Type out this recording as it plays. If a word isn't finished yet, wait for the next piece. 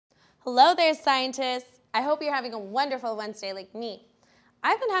Hello there, scientists. I hope you're having a wonderful Wednesday like me.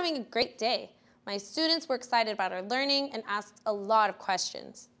 I've been having a great day. My students were excited about our learning and asked a lot of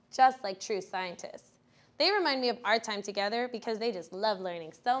questions, just like true scientists. They remind me of our time together because they just love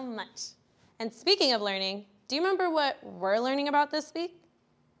learning so much. And speaking of learning, do you remember what we're learning about this week?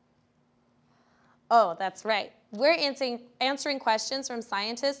 Oh, that's right. We're answering questions from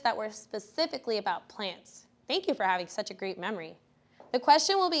scientists that were specifically about plants. Thank you for having such a great memory. The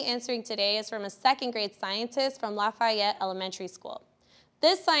question we'll be answering today is from a second grade scientist from Lafayette Elementary School.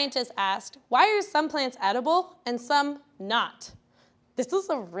 This scientist asked, why are some plants edible and some not? This is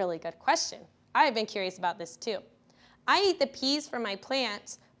a really good question. I've been curious about this too. I eat the peas from my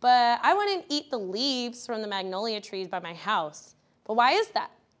plants, but I wouldn't eat the leaves from the magnolia trees by my house. But why is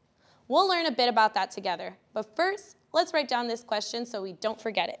that? We'll learn a bit about that together. But first, let's write down this question so we don't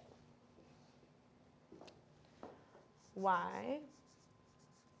forget it. Why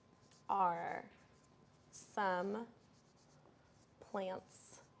are some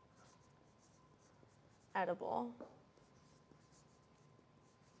plants edible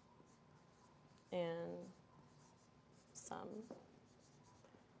and some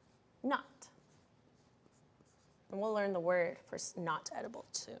not? And we'll learn the word for not edible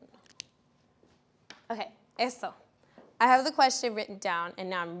soon. Okay, eso. I have the question written down, and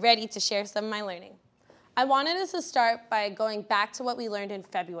now I'm ready to share some of my learning. I wanted us to start by going back to what we learned in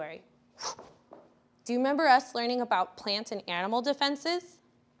February. Do you remember us learning about plant and animal defenses?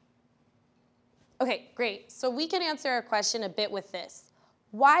 Okay, great. So we can answer our question a bit with this.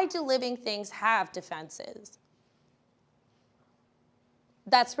 Why do living things have defenses?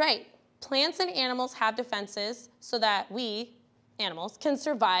 That's right. Plants and animals have defenses so that we, animals, can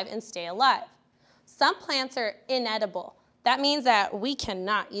survive and stay alive. Some plants are inedible. That means that we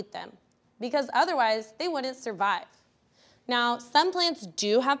cannot eat them because otherwise they wouldn't survive. Now, some plants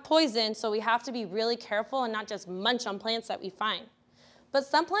do have poison, so we have to be really careful and not just munch on plants that we find. But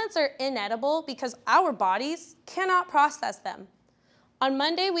some plants are inedible because our bodies cannot process them. On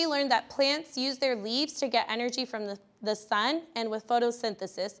Monday, we learned that plants use their leaves to get energy from the sun, and with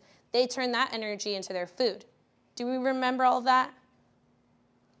photosynthesis, they turn that energy into their food. Do we remember all of that?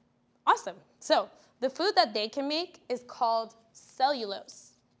 Awesome. So the food that they can make is called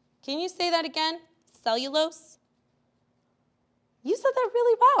cellulose. Can you say that again? Cellulose? You said that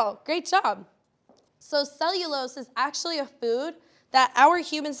really well. Great job. So cellulose is actually a food that our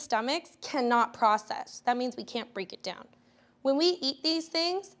human stomachs cannot process. That means we can't break it down. When we eat these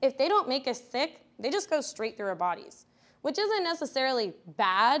things, if they don't make us sick, they just go straight through our bodies, which isn't necessarily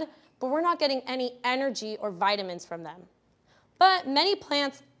bad, but we're not getting any energy or vitamins from them. But many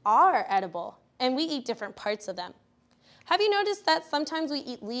plants are edible, and we eat different parts of them. Have you noticed that sometimes we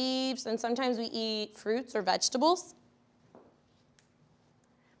eat leaves and sometimes we eat fruits or vegetables?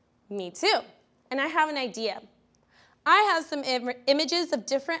 Me too. And I have an idea. I have some images of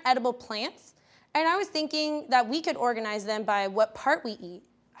different edible plants, and I was thinking that we could organize them by what part we eat.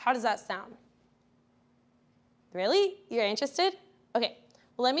 How does that sound? Really? You're interested? Okay,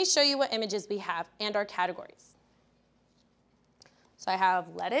 well, let me show you what images we have and our categories. So I have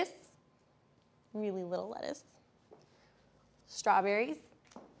lettuce, really little lettuce, strawberries,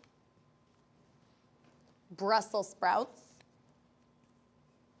 Brussels sprouts,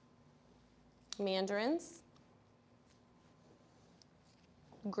 mandarins,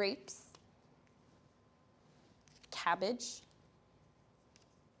 grapes, cabbage,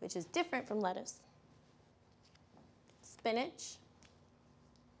 which is different from lettuce, spinach,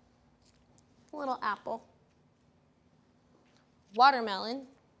 a little apple, watermelon,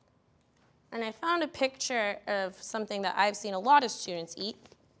 and I found a picture of something that I've seen a lot of students eat,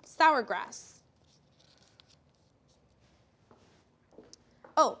 sour grass.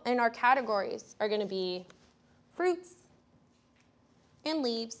 Oh, and our categories are going to be fruits and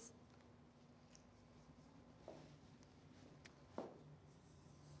leaves,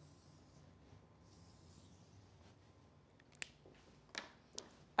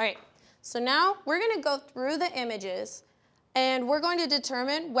 all right, so now we're going to go through the images and we're going to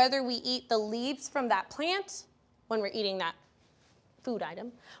determine whether we eat the leaves from that plant when we're eating that food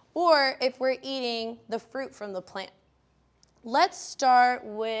item or if we're eating the fruit from the plant. Let's start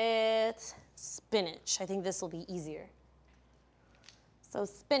with spinach. I think this will be easier. So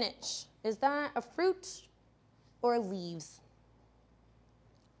spinach, is that a fruit or leaves?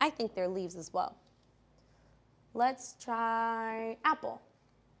 I think they're leaves as well. Let's try apple.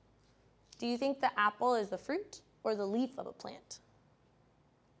 Do you think the apple is the fruit or the leaf of a plant?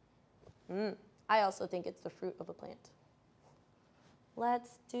 I also think it's the fruit of a plant.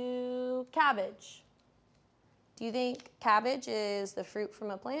 Let's do cabbage. Do you think cabbage is the fruit from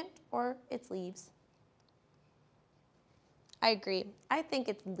a plant or its leaves? I agree. I think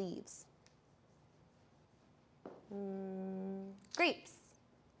it's leaves. Grapes.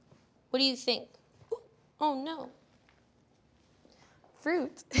 What do you think? Oh no.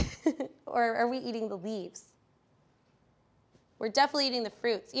 Fruit. Or are we eating the leaves? We're definitely eating the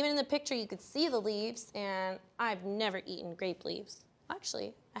fruits. Even in the picture you could see the leaves, and I've never eaten grape leaves.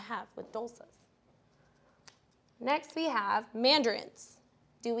 Actually, I have with dulces. Next we have mandarins.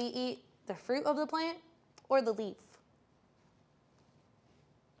 Do we eat the fruit of the plant or the leaf?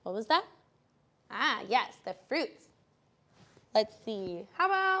 What was that? Ah, yes, the fruits. Let's see. How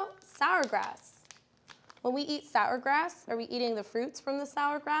about sour grass? When we eat sour grass, are we eating the fruits from the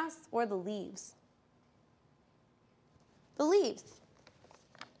sour grass or the leaves? The leaves.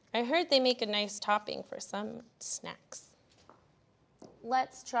 I heard they make a nice topping for some snacks.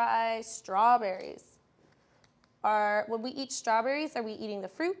 Let's try strawberries. When we eat strawberries, are we eating the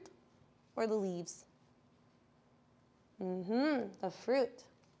fruit or the leaves? The fruit.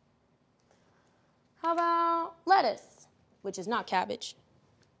 How about lettuce, which is not cabbage?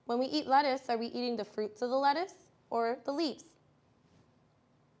 When we eat lettuce, are we eating the fruits of the lettuce or the leaves?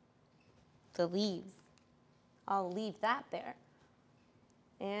 The leaves. I'll leave that there.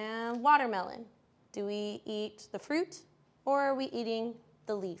 And watermelon. Do we eat the fruit or are we eating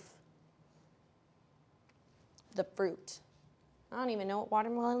the leaf? The fruit. I don't even know what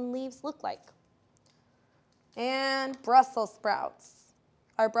watermelon leaves look like. And Brussels sprouts.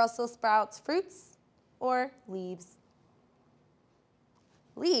 Are Brussels sprouts fruits or leaves?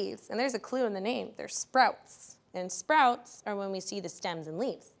 Leaves, and there's a clue in the name. They're sprouts, and sprouts are when we see the stems and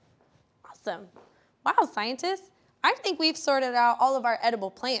leaves. Awesome. Wow, scientists, I think we've sorted out all of our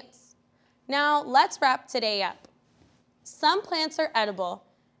edible plants. Now, let's wrap today up. Some plants are edible,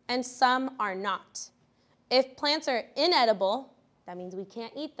 and some are not. If plants are inedible, that means we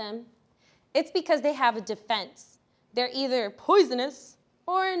can't eat them. It's because they have a defense. They're either poisonous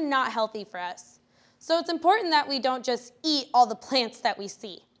or not healthy for us. So it's important that we don't just eat all the plants that we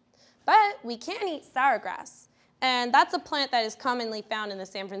see. But we can eat sour grass, and that's a plant that is commonly found in the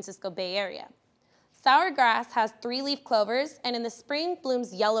San Francisco Bay Area. Sour grass has 3-leaf clovers, and in the spring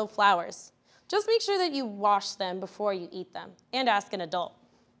blooms yellow flowers. Just make sure that you wash them before you eat them, and ask an adult.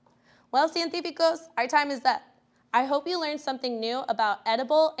 Well, científicos, our time is up. I hope you learned something new about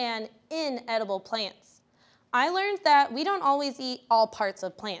edible and inedible plants. I learned that we don't always eat all parts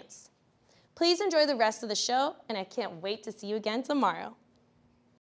of plants. Please enjoy the rest of the show, and I can't wait to see you again tomorrow.